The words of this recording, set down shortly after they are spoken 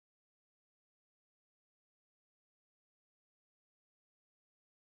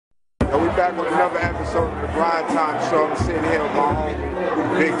And we back with another episode of the Grind Time Show. I'm sitting here with my homie,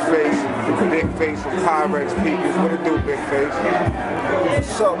 Big Face from Pyrex People. What it do, Big Face?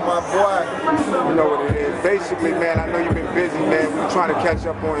 What's up, my boy? You know what it is. Basically, man, I know you've been busy, man. We're trying to catch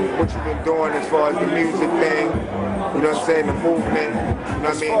up on what you've been doing as far as the music thing. You know what I'm saying? The movement. You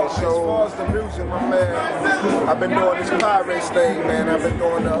know what I mean? The show. As far as the music, my man, I've been doing this Pyrex thing, man. I've been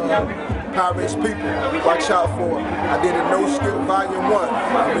doing Pyrex People. Watch out for it. I did a No Skip Volume 1.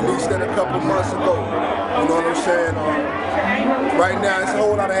 I released that a couple months ago. You know what I'm saying? Right now, it's a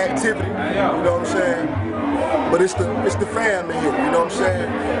whole lot of activity. You know what I'm saying? But it's the family here. You know what I'm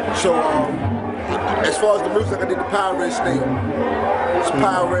saying? So, as far as the music, I did the Pyrex thing. It's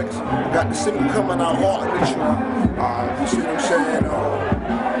Pyrex. Got the single coming out hard in the truck. You see what I'm saying?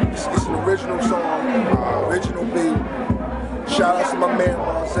 It's an original song, original beat. Shout out to my man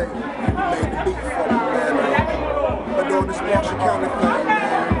Marze. He made the beat for me, man. I'm doing this Marshall County thing,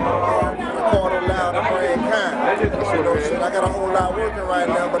 man. Recording loud and mankind. You know what I'm saying? I got a whole lot working right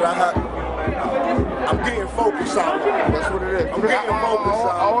now, but I'm getting focused out. That's what it is. I'm getting focused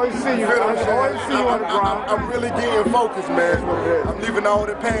out. I always see you. I always see you on the ground. I'm really getting focused, man. That's what it is. I'm leaving all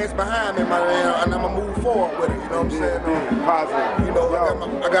the pains behind me, man, and I'm gonna move forward with it. You know what I'm saying? Positive. You know,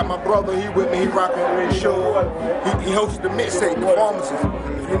 I got my brother. He with me. He rocking the show. He hosts the mixtape performances.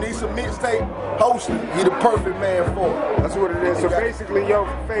 If you need some mixtape hosting, he the perfect man for it. That's what it is. So basically, yo,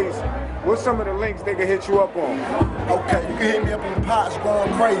 Face, what's some of the links they can hit you up on? Okay, you can hit me up on Pots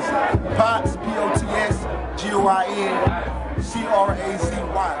Going Crazy. Pots, P-O-T-S, G-O-I-N-C-R-A-Z-Y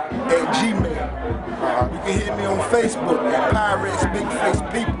at Gmail. You can hit me on Facebook at Pyrex Big Face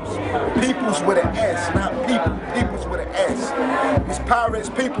Peoples. Peoples with an S, not people. Peoples with an S. It's Pyrex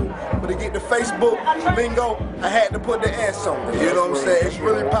People, but to get the Facebook lingo, I had to put the S on it. You know what I'm saying? It's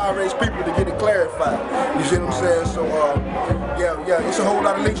really Pyrex People to get it clarified. You see what I'm saying? So, yeah, it's a whole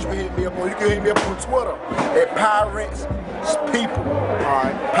lot of links you can hit me up on. You can hit me up on Twitter at Pyrex People.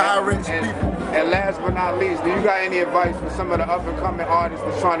 Alright. Pyrex People. And last but not least, do you got any advice for some of the up-and-coming artists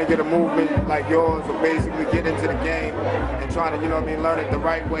that's trying to get a movement like yours, or basically get into the game and trying to, you know what I mean, learn it the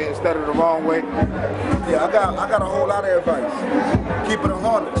right way instead of the wrong way? Yeah, I got a whole lot of advice. Keep it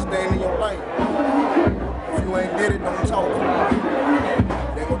 100, stay in your lane. If you ain't did it, don't talk.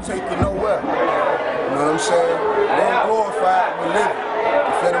 They gonna take you nowhere. You know what I'm saying? Don't glorify it, but live it.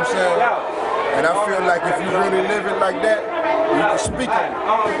 You feel what I'm saying? And I feel like if you really live it like that, you can speak on it.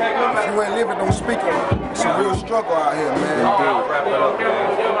 If you ain't living, don't speak on it. It's a real struggle out here, man.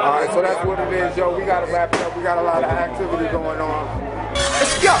 Alright, so that's what it is, yo. We gotta wrap it up. We got a lot of activity going on.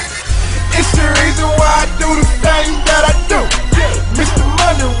 Let's go. It's the reason why I do the things that I do. Mr.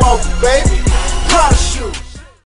 Money Walk, baby. Prada shoes.